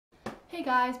Hey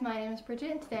guys, my name is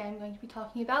Bridget and today I'm going to be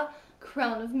talking about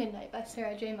Crown of Midnight by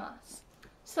Sarah J. Maas.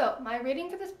 So, my rating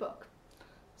for this book,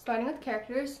 starting with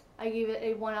characters, I gave it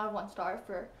a 1 out of 1 star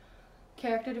for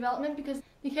character development because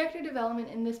the character development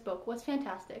in this book was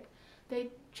fantastic. They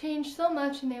changed so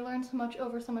much and they learned so much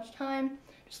over so much time,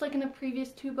 just like in the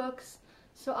previous 2 books.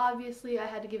 So obviously I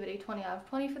had to give it a 20 out of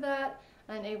 20 for that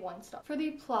and a 1 star. For the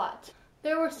plot,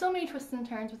 there were so many twists and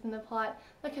turns within the plot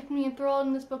that kept me enthralled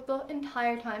in this book the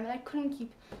entire time, and I couldn't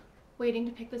keep waiting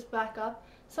to pick this back up.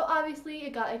 So obviously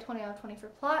it got a 20 out of 20 for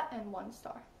plot and 1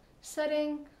 star.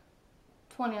 Setting,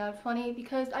 20 out of 20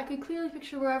 because I could clearly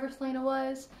picture wherever Selena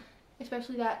was,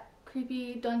 especially that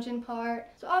creepy dungeon part.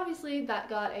 So obviously that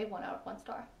got a 1 out of 1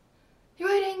 star. The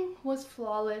writing was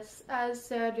flawless, as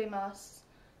Sarah J. Maas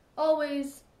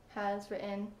always has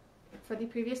written for the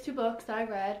previous 2 books that I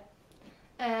read.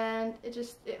 And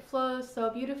it flows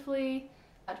so beautifully.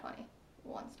 At 20,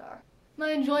 1 star.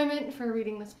 My enjoyment for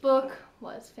reading this book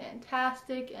was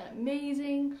fantastic and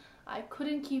amazing. I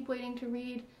couldn't keep waiting to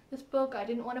read this book. I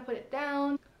didn't want to put it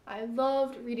down. I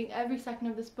loved reading every second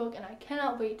of this book and I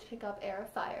cannot wait to pick up Heir of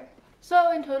Fire.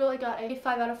 So in total I got a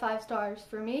 5 out of 5 stars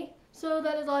for me. So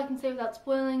that is all I can say without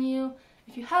spoiling you.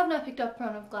 If you have not picked up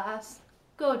Throne of Glass,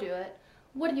 go do it.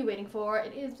 What are you waiting for?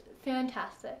 It is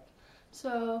fantastic.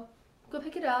 So go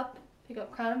pick it up, pick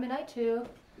up Crown of Midnight 2,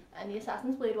 and The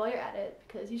Assassin's Blade while you're at it,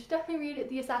 because you should definitely read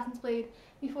The Assassin's Blade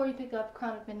before you pick up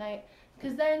Crown of Midnight,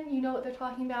 because then you know what they're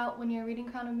talking about when you're reading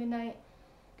Crown of Midnight,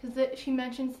 because she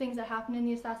mentions things that happen in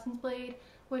The Assassin's Blade,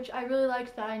 which I really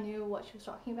liked that I knew what she was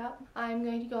talking about. I'm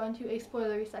going to go into a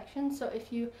spoilery section, so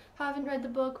if you haven't read the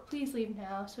book, please leave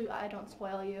now so I don't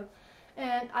spoil you,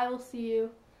 and I will see you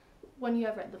when you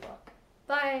have read the book.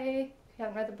 Bye! If you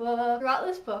haven't read the book. Throughout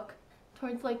this book,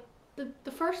 towards like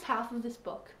the first half of this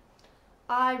book,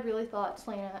 I really thought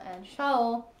Selena and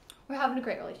Shaul were having a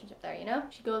great relationship there, you know?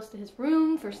 She goes to his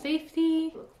room for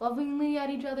safety, look lovingly at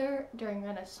each other during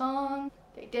Rena's song,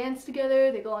 they dance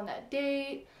together, they go on that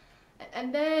date,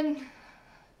 and then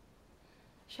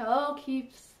Shaul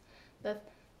keeps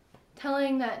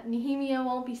telling that Nehemia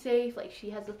won't be safe, like she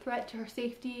has a threat to her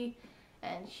safety,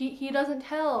 and he doesn't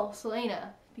tell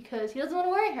Selena because he doesn't want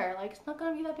to worry her, like it's not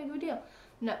gonna be that big of a deal.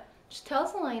 No. Just tell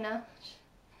Selena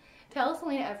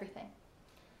everything,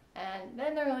 and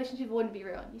then their relationship wouldn't be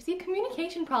ruined. You see,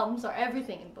 communication problems are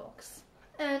everything in books.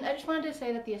 And I just wanted to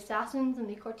say that the assassins and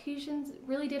the courtesians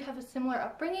really did have a similar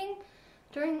upbringing,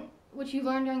 which you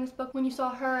learned during this book. When you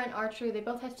saw her and Archer, they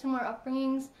both had similar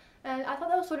upbringings, and I thought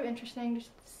that was sort of interesting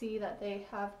just to see that they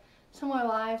have similar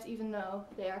lives even though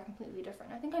they are completely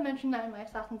different. I think I mentioned that in my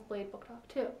Assassin's Blade book talk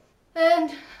too.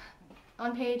 And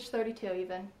on page 32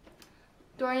 even,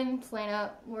 Dorian and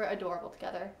Selena were adorable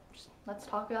together. Let's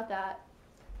talk about that.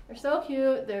 They're so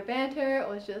cute. Their banter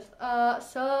was just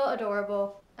so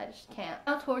adorable. I just can't.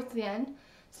 Now towards the end,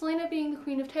 Selena being the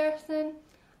Queen of Terrasen,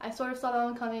 I sort of saw that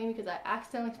one coming because I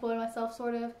accidentally spoiled myself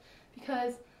sort of,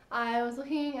 because I was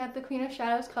looking at the Queen of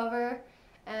Shadows cover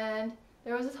and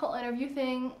there was this whole interview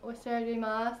thing with Sarah J.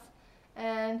 Maas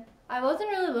and I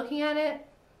wasn't really looking at it,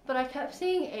 but I kept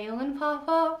seeing Aelin pop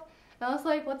up. And I was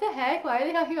like, what the heck? Why are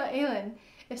they talking about Aelin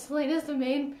if Selena's the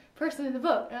main person in the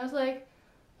book? And I was like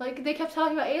they kept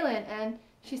talking about Aelin, and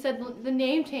she said the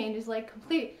name change is like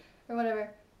complete or whatever,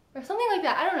 or something like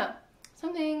that. I don't know,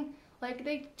 something like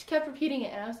they kept repeating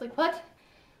it, and I was like, what?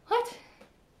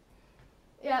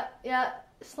 Yeah.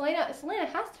 Selena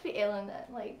has to be Aelin then.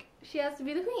 Like she has to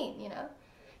be the queen, you know.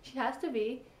 She has to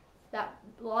be that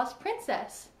lost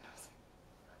princess.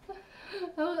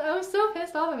 I was so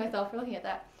pissed off at myself for looking at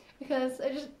that. Because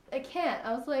I can't.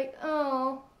 I was like,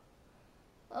 oh,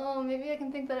 maybe I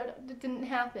can think that it didn't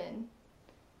happen.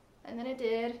 And then it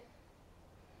did.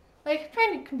 Like,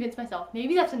 trying to convince myself,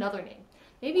 maybe that's another name.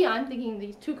 Maybe I'm thinking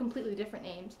these 2 completely different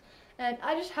names. And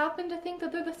I just happen to think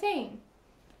that they're the same.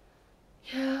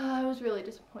 Yeah, I was really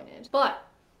disappointed. But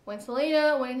when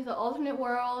Selena went into the alternate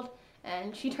world,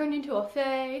 and she turned into a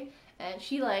fae, and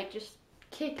she like just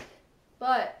kicked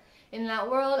butt in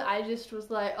that world, I just was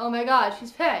like, oh my god,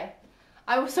 she's fae.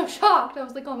 I was so shocked. I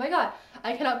was like, oh my god,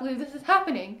 I cannot believe this is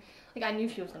happening. Like, I knew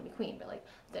she was going to be queen, but like,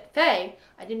 that fae,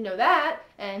 I didn't know that.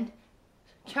 And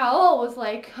Shaul was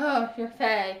like, oh, you're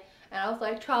fae. And I was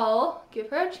like, Shaul, give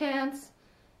her a chance.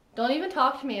 Don't even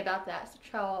talk to me about that. So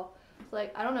Shaul was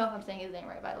like, I don't know if I'm saying his name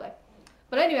right, by the way.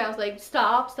 But anyway, I was like,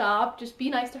 stop, just be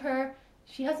nice to her.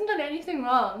 She hasn't done anything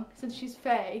wrong since she's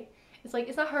fae. It's like,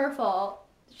 it's not her fault.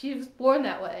 She was born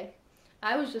that way.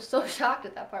 I was just so shocked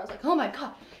at that part. I was like, oh my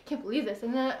god, I can't believe this.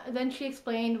 And then she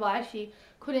explained why she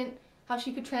couldn't, how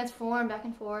she could transform back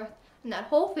and forth. And that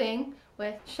whole thing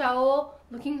with Shaul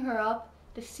looking her up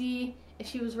to see if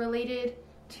she was related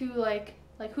to like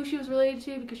who she was related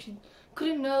to, because she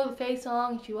couldn't know the Fae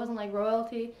song. She wasn't like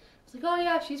royalty. It's like, oh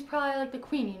yeah, she's probably like the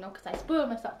queen, you know, because I spoiled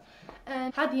myself.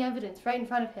 And had the evidence right in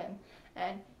front of him,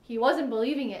 and he wasn't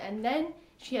believing it. And then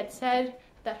she had said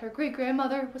that her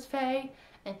great-grandmother was Fae,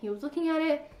 and he was looking at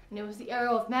it, and it was the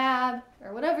arrow of Mab,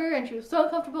 or whatever, and she was so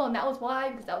uncomfortable, and that was why,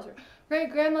 because that was her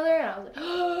great-grandmother, and I was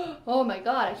like, oh my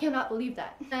god, I cannot believe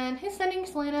that. And his sending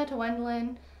Selena to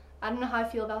Wendlin, I don't know how I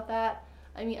feel about that.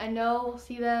 I mean, I know we'll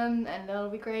see them, and that'll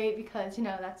be great, because, you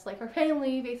know, that's like her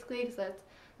family, basically, because that's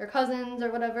her cousins,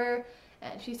 or whatever,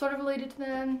 and she's sort of related to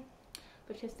them,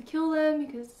 but she has to kill them,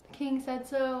 because the king said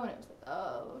so, and it was like,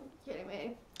 oh, you're kidding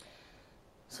me.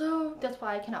 So that's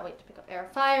why I cannot wait to pick up Heir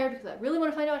of Fire, because I really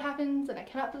want to find out what happens, and I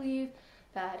cannot believe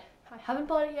that I haven't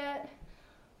bought it yet,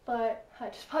 but I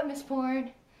just bought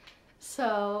Mistborn,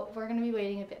 so we're going to be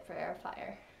waiting a bit for Heir of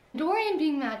Fire. Dorian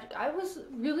being magic, I was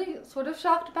really sort of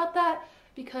shocked about that,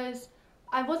 because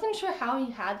I wasn't sure how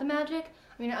he had the magic.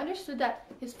 I mean, I understood that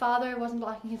his father wasn't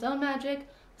blocking his own magic,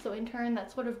 so in turn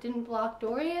that sort of didn't block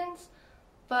Dorian's,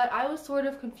 but I was sort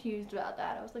of confused about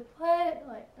that. I was like, what?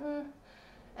 Like,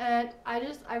 And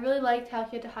I really liked how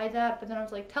he had to hide that, but then I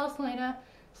was like, tell Selena.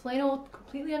 Selena will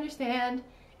completely understand.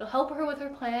 It'll help her with her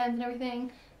plans and everything.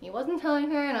 And he wasn't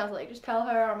telling her, and I was like, just tell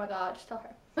her. Oh my god, just tell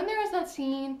her. When there was that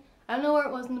scene, I don't know where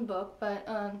it was in the book, but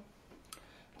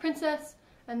Princess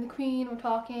and the Queen were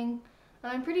talking,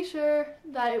 and I'm pretty sure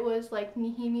that it was like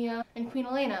Nehemia and Queen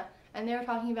Elena, and they were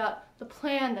talking about the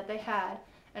plan that they had,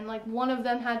 and like one of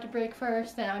them had to break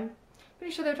first, and I'm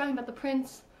pretty sure they were talking about the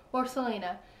prince or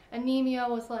Selena. And Nehemia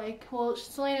was like, well,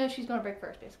 Selena, she's gonna break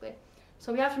first, basically.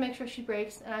 So we have to make sure she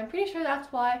breaks, and I'm pretty sure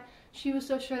that's why she was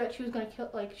so sure that she was gonna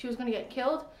she was gonna get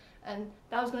killed, and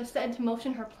that was gonna set into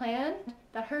motion her plan,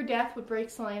 that her death would break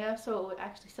Selena, so it would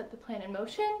actually set the plan in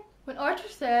motion. When Archer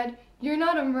said, "You're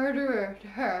not a murderer," to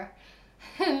her,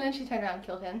 and then she turned around and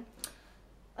killed him,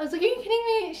 I was like, are you kidding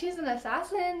me? She's an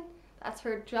assassin. That's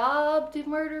her job, to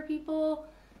murder people.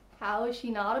 How is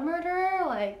she not a murderer?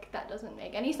 Like, that doesn't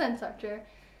make any sense, Archer.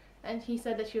 And he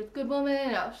said that she was a good woman,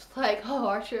 and I was just like, oh,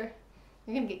 Archer,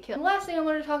 you're gonna get killed. And the last thing I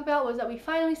wanted to talk about was that we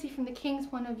finally see from the king's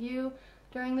point of view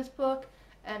during this book,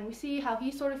 and we see how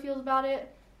he sort of feels about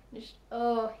it. Just,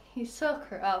 oh, he's so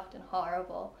corrupt and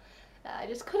horrible. I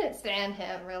just couldn't stand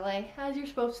him, really, as you're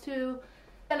supposed to.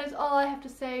 That is all I have to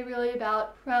say, really,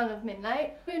 about Crown of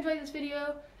Midnight. If you enjoyed this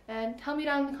video, and tell me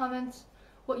down in the comments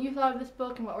what you thought of this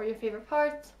book and what were your favorite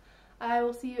parts. I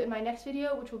will see you in my next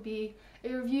video, which will be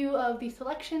a review of the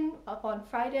selection up on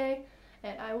Friday,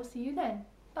 and I will see you then.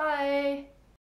 Bye!